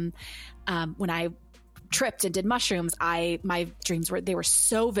of them. When I tripped and did mushrooms, my dreams were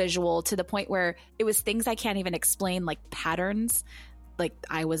so visual to the point where it was things I can't even explain, like patterns. Like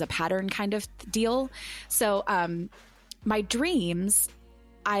I was a pattern kind of deal. So my dreams,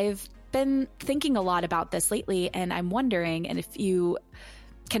 I've been thinking a lot about this lately, and I'm wondering, and if you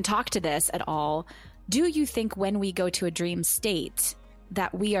can talk to this at all, do you think when we go to a dream state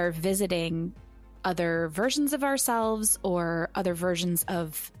that we are visiting other versions of ourselves or other versions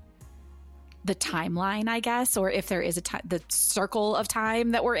of the timeline, I guess, or if there is the circle of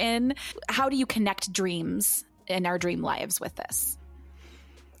time that we're in. How do you connect dreams in our dream lives with this?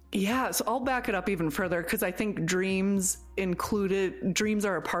 Yeah, so I'll back it up even further because I think dreams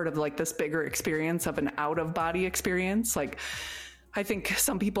are a part of like this bigger experience of an out of body experience. Like, I think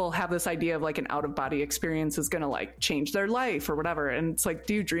some people have this idea of like an out of body experience is going to like change their life or whatever. And it's like,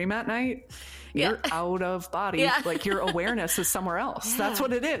 do you dream at night? You're out of body. Like your awareness is somewhere else. That's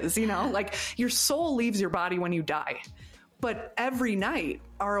what it is. You know, like your soul leaves your body when you die. But every night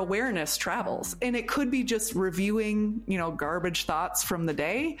our awareness travels, and it could be just reviewing, you know, garbage thoughts from the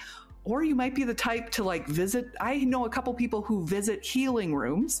day, or you might be the type to like visit. I know a couple people who visit healing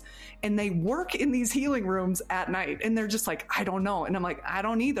rooms and they work in these healing rooms at night, and they're just like, I don't know. And I'm like, I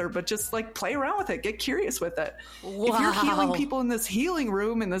don't either, but just like play around with it. Get curious with it. Wow. If you're healing people in this healing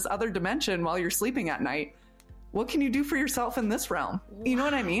room in this other dimension while you're sleeping at night, what can you do for yourself in this realm? You know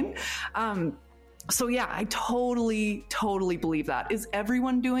what I mean? So yeah, I totally believe that. Is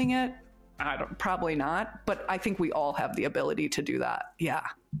everyone doing it? Probably not, but I think we all have the ability to do that. Yeah.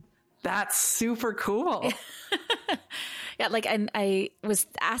 That's super cool. Yeah. Like, and I was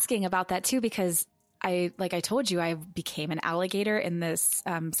asking about that too, because I told you, I became an alligator in this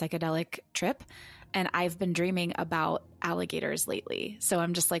psychedelic trip, and I've been dreaming about alligators lately. So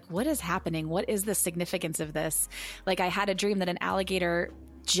I'm just like, what is happening? What is the significance of this? Like, I had a dream that an alligator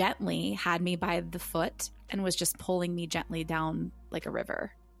gently had me by the foot and was just pulling me gently down like a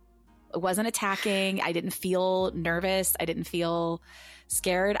river. It wasn't attacking. I didn't feel nervous. I didn't feel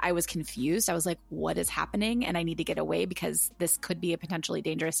scared. I was confused. I was like, what is happening? And I need to get away because this could be a potentially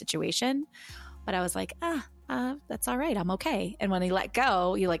dangerous situation. But I was like, that's all right. I'm okay. And when he let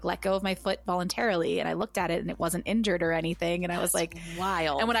go, you like let go of my foot voluntarily. And I looked at it and it wasn't injured or anything. And I was like,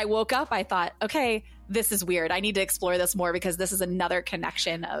 wild. And when I woke up, I thought, okay, this is weird. I need to explore this more because this is another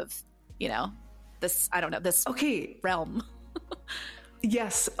connection of, you know, this, I don't know, this realm.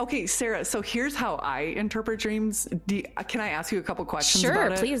 Yes. Okay, Sarah. So here's how I interpret dreams. Can I ask you a couple questions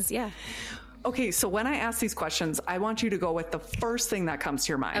about it? Sure, please. Yeah. Okay, so when I ask these questions, I want you to go with the first thing that comes to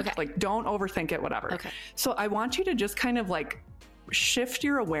your mind. Okay. Like, don't overthink it, whatever. Okay. So I want you to just kind of like shift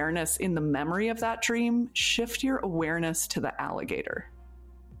your awareness in the memory of that dream, shift your awareness to the alligator.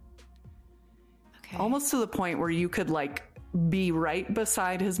 Okay. Almost to the point where you could like be right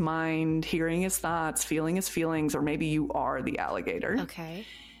beside his mind, hearing his thoughts, feeling his feelings, or maybe you are the alligator. Okay.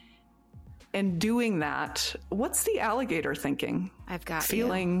 And doing that, what's the alligator thinking? I've got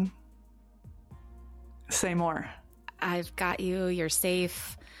feeling. you. Say more. I've got you. You're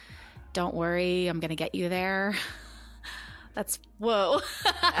safe. Don't worry. I'm going to get you there. That's whoa.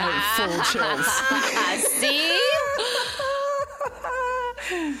 I have full chills. See?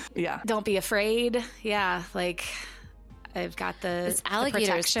 Yeah. Don't be afraid. Yeah. Like I've got this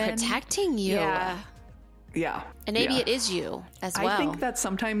alligator is protecting you. Yeah. Yeah. And maybe it is you as well. I think that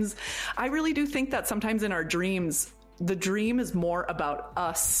sometimes, I really do think that sometimes in our dreams, the dream is more about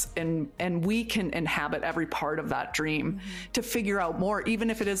us and we can inhabit every part of that dream to figure out more.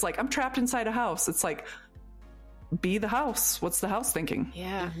 Even if it is like, I'm trapped inside a house. It's like, be the house. What's the house thinking?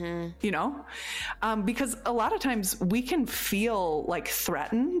 Yeah. You know, because a lot of times we can feel like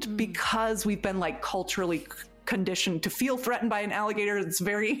threatened because we've been like culturally conditioned to feel threatened by an alligator. It's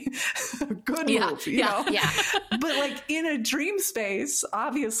very good move, you know? Yeah. But like in a dream space,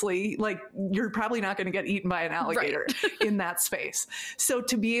 obviously, like you're probably not going to get eaten by an alligator in that space. So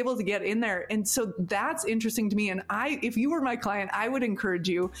to be able to get in there. And so that's interesting to me. And if you were my client, I would encourage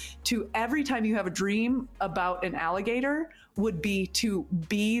you to, every time you have a dream about an alligator, would be to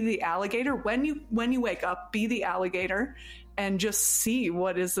be the alligator. When you wake up, be the alligator and just see,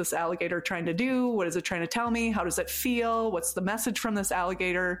 what is this alligator trying to do? What is it trying to tell me? How does it feel? What's the message from this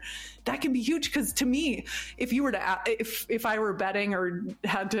alligator? That can be huge. Because to me, if you were to, if I were betting or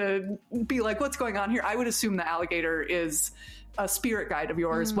had to be like, what's going on here? I would assume the alligator is a spirit guide of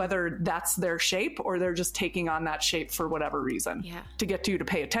yours, whether that's their shape or they're just taking on that shape for whatever reason, to get you to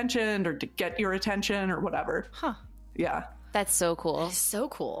pay attention or to get your attention or whatever. Yeah. That's so cool. That's so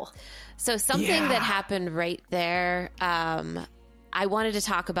cool. So something that happened right there, I wanted to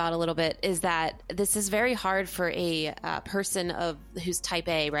talk about a little bit, is that this is very hard for a person who's type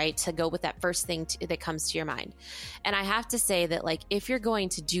A, right, to go with that first thing that comes to your mind. And I have to say that, like, if you're going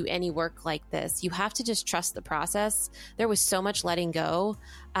to do any work like this, you have to just trust the process. There was so much letting go,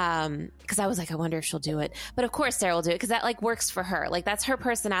 because I was like, I wonder if she'll do it. But of course Sarah will do it, because that like works for her. Like, that's her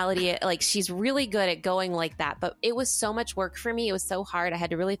personality. Like, she's really good at going like that. But it was so much work for me. It was so hard. I had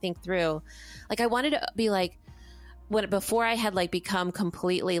to really think through. Like, I wanted to be like, before I had like become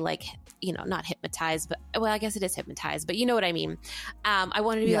completely like, you know, not hypnotized, but well, I guess it is hypnotized, but you know what I mean? I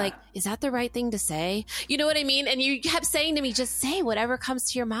wanted to be like, is that the right thing to say? You know what I mean? And you kept saying to me, just say whatever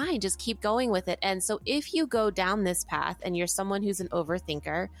comes to your mind, just keep going with it. And so if you go down this path and you're someone who's an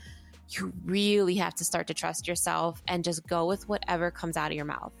overthinker, you really have to start to trust yourself and just go with whatever comes out of your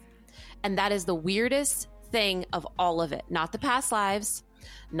mouth. And that is the weirdest thing of all of it. Not the past lives,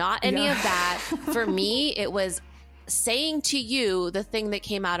 not any of that. For me, it was saying to you the thing that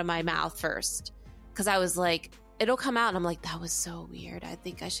came out of my mouth first. Because I was like, it'll come out and I'm like, that was so weird. I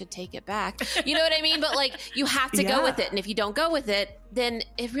think I should take it back. You know what I mean? But like, you have to go with it. And if you don't go with it, then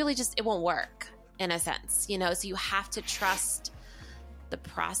it really just, it won't work in a sense, you know? So you have to trust the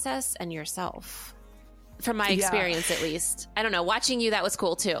process and yourself. From my experience, at least. I don't know. Watching you, that was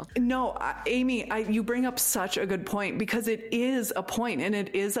cool too. No, Amy, you bring up such a good point, because it is a point and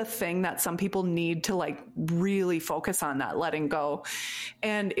it is a thing that some people need to like really focus on, that letting go.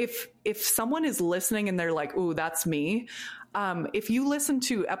 And if someone is listening and they're like, ooh, that's me. If you listen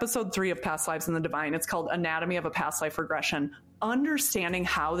to episode 3 of Past Lives in the Divine, it's called Anatomy of a Past Life Regression. Understanding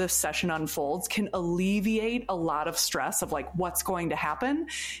how this session unfolds can alleviate a lot of stress of like what's going to happen.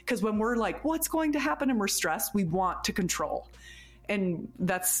 Because when we're like, what's going to happen and we're stressed, we want to control. And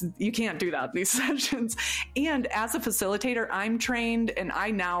you can't do that in these sessions. And as a facilitator, I'm trained, and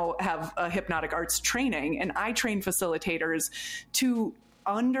I now have a hypnotic arts training, and I train facilitators to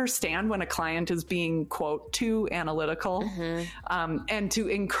understand when a client is being, quote, too analytical, and to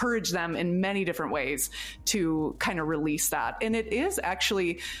encourage them in many different ways to kind of release that. And it is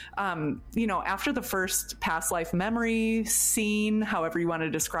actually, you know, after the first past life memory scene, however you want to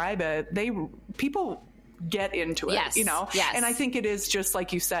describe it, people get into it, you know? Yes. And I think it is just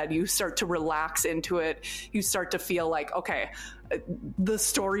like you said, you start to relax into it. You start to feel like, okay, the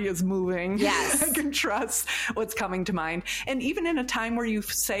story is moving. Yes. I can trust what's coming to mind. And even in a time where you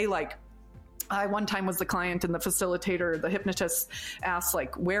say like, I one time was the client and the facilitator, the hypnotist asked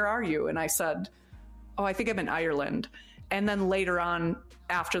like, where are you? And I said, oh, I think I'm in Ireland. And then later on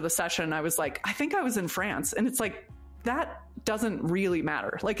after the session, I was like, I think I was in France. And it's like, that doesn't really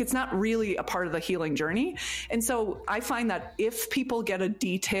matter. Like, it's not really a part of the healing journey. And so I find that if people get a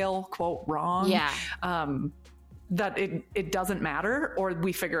detail, quote, wrong, that it doesn't matter, or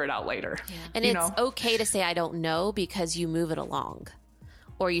we figure it out later. Yeah. And it's okay to say, I don't know, because you move it along,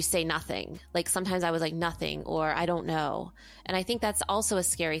 or you say nothing. Like sometimes I was like nothing, or I don't know. And I think that's also a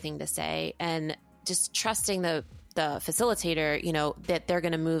scary thing to say. And just trusting the facilitator, you know, that they're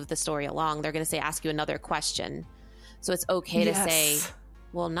going to move the story along. They're going to say, ask you another question. So it's okay to say,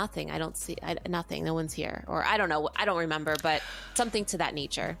 well, nothing. I don't see nothing. No one's here. Or I don't know. I don't remember, but something to that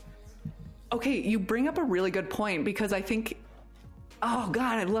nature. Okay. You bring up a really good point, because I think, oh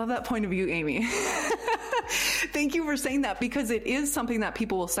God, I love that point of view, Amy. Thank you for saying that, because it is something that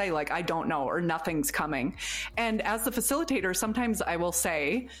people will say, like, I don't know, or nothing's coming. And as the facilitator, sometimes I will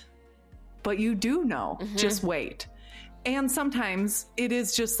say, but you do know, just wait. And sometimes it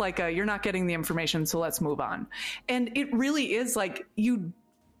is just like you're not getting the information, so let's move on. And it really is like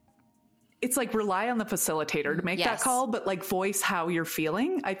it's like rely on the facilitator to make that call, but like voice how you're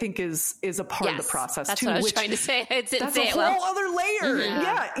feeling, I think is a part of the process that's too. That's what I was trying to say. That's a whole other layer.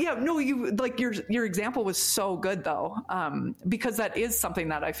 Yeah. No, you like your example was so good though. Because that is something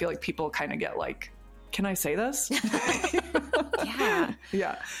that I feel like people kind of get like, can I say this?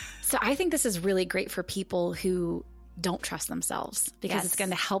 Yeah. So I think this is really great for people who don't trust themselves, because it's going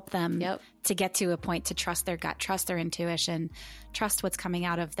to help them to get to a point to trust their gut, trust their intuition, trust what's coming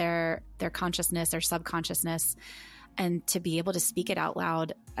out of their consciousness, their subconsciousness, and to be able to speak it out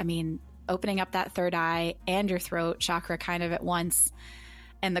loud. I mean, opening up that third eye and your throat chakra kind of at once,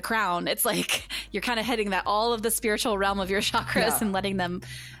 and the crown, it's like you're kind of hitting that all of the spiritual realm of your chakras and letting them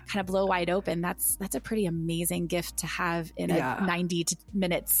kind of blow wide open. That's a pretty amazing gift to have in a 90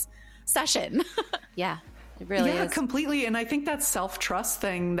 minutes session. It really is. Completely. And I think that self-trust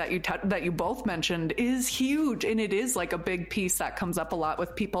thing that you both mentioned is huge. And it is like a big piece that comes up a lot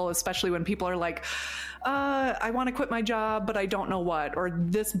with people, especially when people are like, I want to quit my job, but I don't know what, or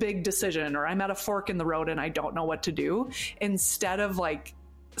this big decision, or I'm at a fork in the road and I don't know what to do. Instead of like,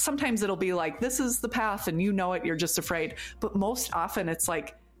 sometimes it'll be like, this is the path and you know it, you're just afraid. But most often it's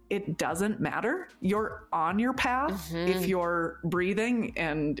like, it doesn't matter. You're on your path if you're breathing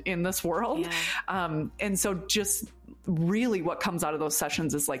and in this world. And so just really what comes out of those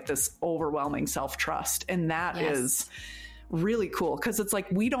sessions is like this overwhelming self-trust. And that is really cool. Cause it's like,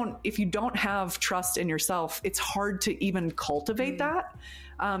 if you don't have trust in yourself, it's hard to even cultivate that.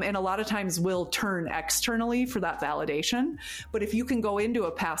 And a lot of times we'll turn externally for that validation. But if you can go into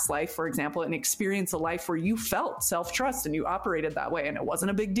a past life, for example, and experience a life where you felt self-trust and you operated that way and it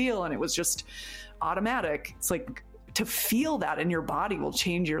wasn't a big deal and it was just automatic, it's like to feel that in your body will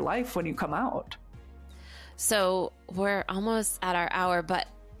change your life when you come out. So we're almost at our hour,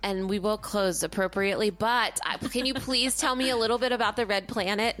 and we will close appropriately, but can you please tell me a little bit about the red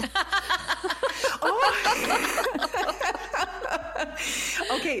planet?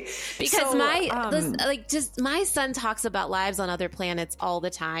 Okay. Because my son talks about lives on other planets all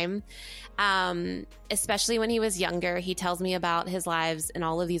the time. Especially when he was younger, he tells me about his lives in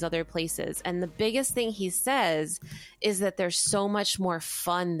all of these other places. And the biggest thing he says is that there's so much more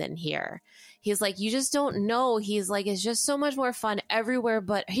fun than here. He's like, you just don't know. He's like, it's just so much more fun everywhere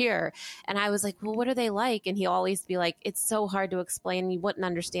but here. And I was like, well, what are they like? And he'll always be like, it's so hard to explain. You wouldn't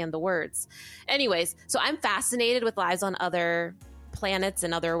understand the words. Anyways, so I'm fascinated with lives on other planets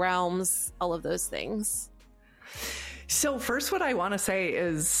and other realms, all of those things. So first, what I want to say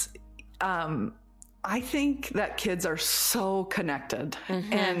is, I think that kids are so connected,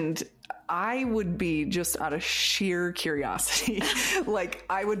 and I would be just out of sheer curiosity. Like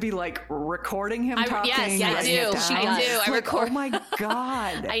I would be like recording him talking. Yes, I do. I record. Oh my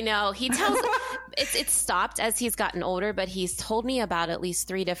God. I know. He tells it's stopped as he's gotten older, but he's told me about at least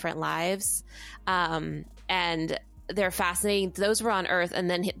 3 different lives. And they're fascinating. Those were on Earth, and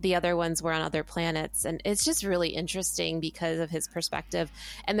then the other ones were on other planets. And it's just really interesting because of his perspective.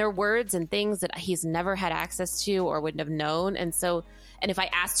 And they're words and things that he's never had access to or wouldn't have known. And if I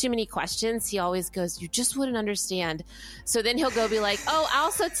ask too many questions, he always goes, you just wouldn't understand. So then he'll go be like, oh,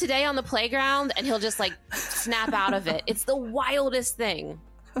 also today on the playground, and he'll just like snap out of it. It's the wildest thing.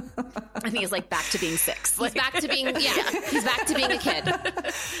 And he's like back to being 6. He's back to being a kid.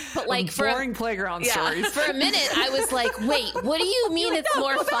 But like boring playground stories. For a minute, I was like, wait, what do you mean it's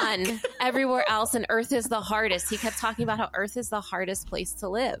more fun everywhere else and Earth is the hardest? He kept talking about how Earth is the hardest place to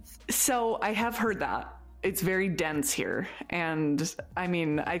live. So I have heard that. It's very dense here. And I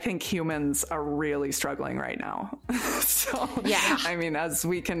mean, I think humans are really struggling right now. So, yeah. I mean, as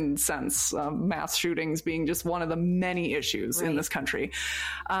we can sense, mass shootings being just one of the many issues in this country.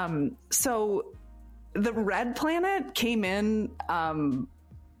 So the red planet came in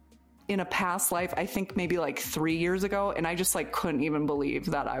a past life, I think maybe like 3 years ago. And I just like couldn't even believe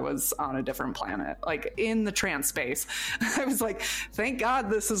that I was on a different planet, like in the trance space. I was like, thank God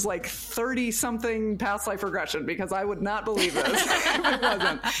this is like 30 something past life regression, because I would not believe this if it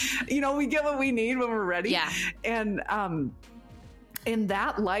wasn't. You know, we get what we need when we're ready. Yeah. And in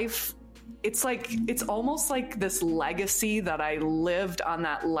that life, it's almost like this legacy that I lived on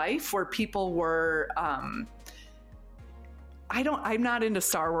that life where people were, I'm not into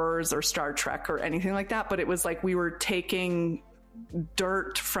Star Wars or Star Trek or anything like that, but it was like we were taking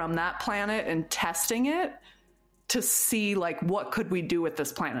dirt from that planet and testing it to see like what could we do with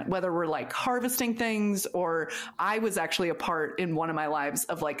this planet, whether we're like harvesting things, or I was actually a part in one of my lives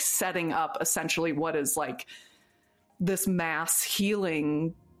of like setting up essentially what is like this mass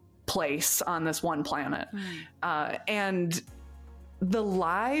healing place on this one planet. And the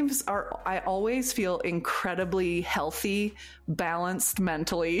lives are, I always feel incredibly healthy, balanced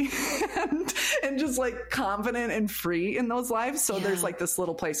mentally, and just like confident and free in those lives. So there's like this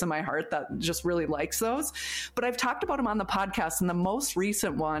little place in my heart that just really likes those. But I've talked about them on the podcast, and the most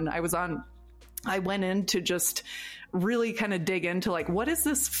recent one I went in to just really kind of dig into like, what is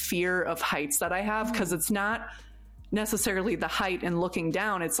this fear of heights that I have? Because it's not necessarily the height and looking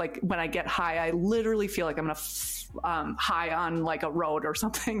down. It's like when I get high, I literally feel like I'm going to high on like a road or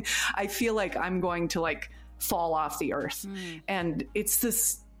something. I feel like I'm going to like fall off the earth. And it's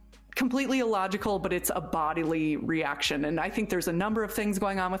this completely illogical, but it's a bodily reaction. And I think there's a number of things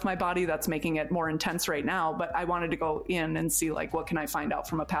going on with my body that's making it more intense right now. But I wanted to go in and see like, what can I find out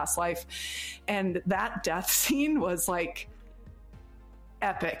from a past life? And that death scene was like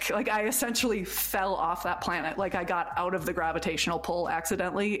epic. Like I essentially fell off that planet. Like I got out of the gravitational pull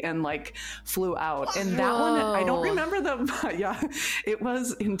accidentally and like flew out. And that one, I don't remember it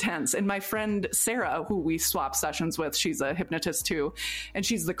was intense. And my friend Sarah, who we swap sessions with, she's a hypnotist too, and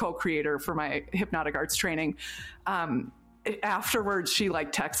she's the co-creator for my hypnotic arts training. Afterwards, she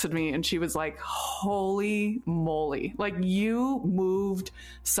like texted me and she was like, holy moly, like you moved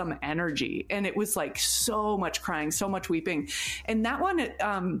some energy. And it was like so much crying, so much weeping. And that one,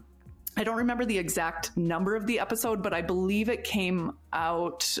 I don't remember the exact number of the episode, but I believe it came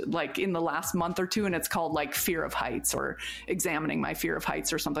out like in the last month or 2, and it's called like Fear of Heights or Examining My Fear of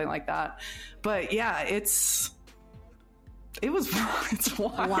Heights or something like that. But yeah, it's It's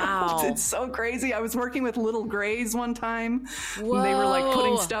wild. Wow. It's so crazy. I was working with little grays one time. Whoa. They were like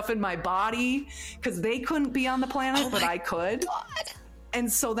putting stuff in my body because they couldn't be on the planet, but I could. God.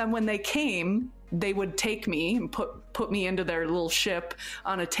 And so then when they came, they would take me and put me into their little ship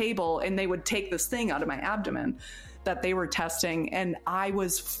on a table, and they would take this thing out of my abdomen that they were testing. And I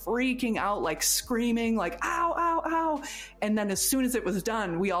was freaking out, like screaming, like, ow, ow, ow. And then as soon as it was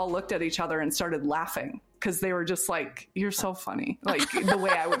done, we all looked at each other and started laughing. Because they were just like, you're so funny. Like the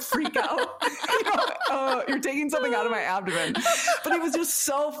way I would freak out. You're taking something out of my abdomen. But it was just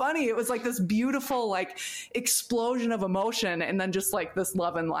so funny. It was like this beautiful like explosion of emotion, and then just like this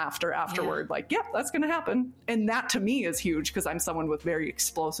love and laughter afterward. Yeah. Like, yeah, that's going to happen. And that to me is huge because I'm someone with very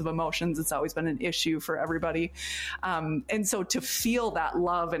explosive emotions. It's always been an issue for everybody. And so to feel that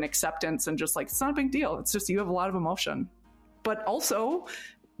love and acceptance and just like, it's not a big deal. It's just you have a lot of emotion. But also,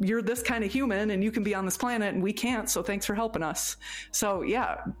 you're this kind of human and you can be on this planet and we can't. So thanks for helping us. So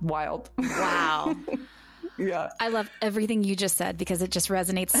yeah, wild. Wow. Yeah. I love everything you just said because it just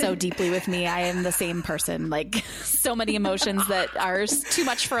resonates so deeply with me. I am the same person, like so many emotions that are too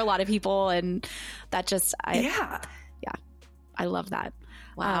much for a lot of people. And that just, I love that.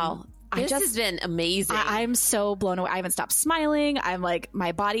 Wow. This has been amazing. I'm so blown away. I haven't stopped smiling. I'm like,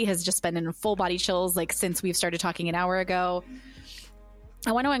 my body has just been in full body chills, like since we've started talking an hour ago.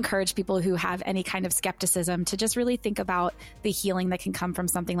 I want to encourage people who have any kind of skepticism to just really think about the healing that can come from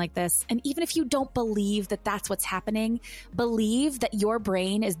something like this. And even if you don't believe that that's what's happening, believe that your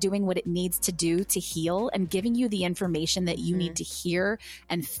brain is doing what it needs to do to heal and giving you the information that you need to hear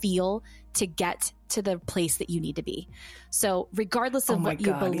and feel to get to the place that you need to be. So regardless of what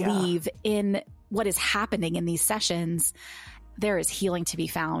you believe in what is happening in these sessions, there is healing to be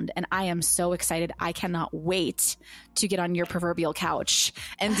found. And I am so excited. I cannot wait to get on your proverbial couch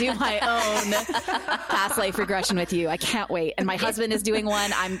and do my own past life regression with you. I can't wait. And my husband is doing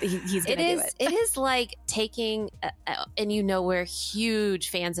one. He's going to do it. It is like taking, and you know, we're huge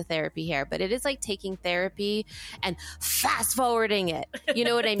fans of therapy here, but it is like taking therapy and fast forwarding it. You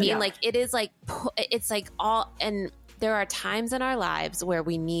know what I mean? Yeah. Like it is like, it's like all, and there are times in our lives where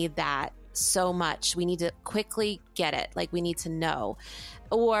we need that so much. We need to quickly get it. Like we need to know,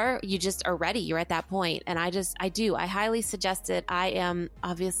 or you just are ready. You're at that point. And I highly suggest it. I am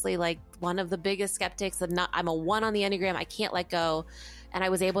obviously like one of the biggest skeptics I'm a 1 on the Enneagram. I can't let go. And I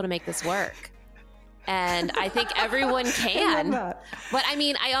was able to make this work. And I think everyone can. But I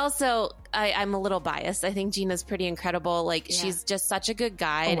mean, I'm a little biased. I think Gina's pretty incredible. Like she's just such a good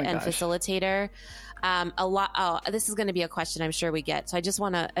guide and facilitator. This is going to be a question I'm sure we get, so I just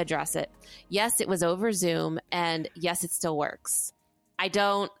want to address it. Yes, it was over Zoom, and yes, it still works. I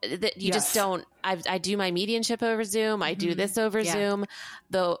do my mediumship over Zoom. I do this over Zoom.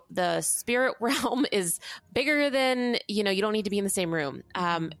 The spirit realm is bigger than, you don't need to be in the same room.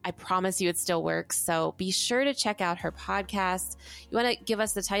 I promise you it still works. So be sure to check out her podcast. You want to give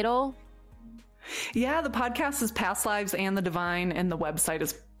us the title? Yeah, the podcast is Past Lives and the Divine, and the website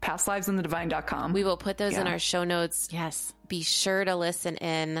is pastlivesandthedivine.com. We will put those in our show notes. Yes. Be sure to listen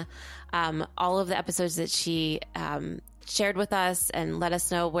in. All of the episodes that she shared with us, and let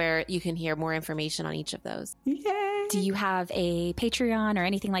us know where you can hear more information on each of those. Yay! Do you have a Patreon or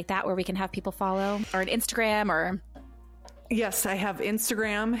anything like that where we can have people follow, or an Instagram or... Yes, I have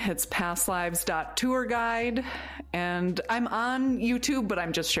Instagram. It's pastlives.tourguide. And I'm on YouTube, but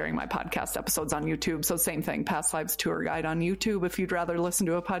I'm just sharing my podcast episodes on YouTube. So same thing, Past Lives Tour Guide on YouTube if you'd rather listen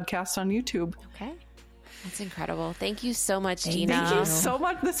to a podcast on YouTube. Okay. That's incredible. Thank you so much, Gina. Thank you so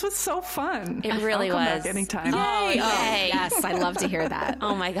much. This was so fun. It really I'll come was. back anytime. Yay. Yes, I love to hear that.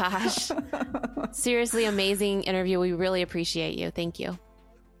 Oh my gosh. Seriously, amazing interview. We really appreciate you. Thank you.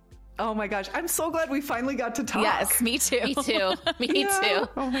 Oh my gosh. I'm so glad we finally got to talk. Yes, me too. Me too. Me too.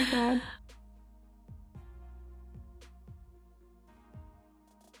 Oh my God.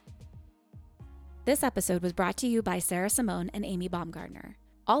 This episode was brought to you by Sarah Simone and Amy Baumgartner.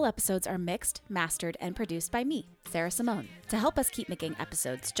 All episodes are mixed, mastered, and produced by me, Sarah Simone. To help us keep making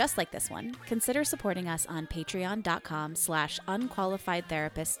episodes just like this one, consider supporting us on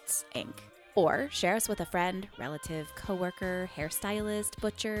patreon.com/unqualifiedtherapists Inc. Or share us with a friend, relative, coworker, hairstylist,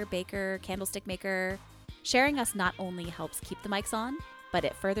 butcher, baker, candlestick maker. Sharing us not only helps keep the mics on, but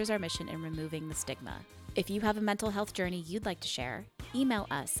it furthers our mission in removing the stigma. If you have a mental health journey you'd like to share, email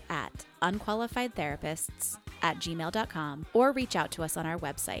us at unqualifiedtherapists@gmail.com or reach out to us on our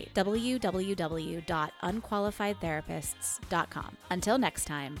website, www.unqualifiedtherapists.com. Until next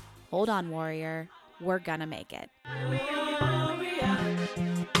time, hold on, warrior. We're gonna make it.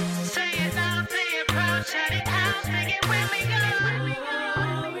 Say it now, play it proud, shout it out, sing it when we go.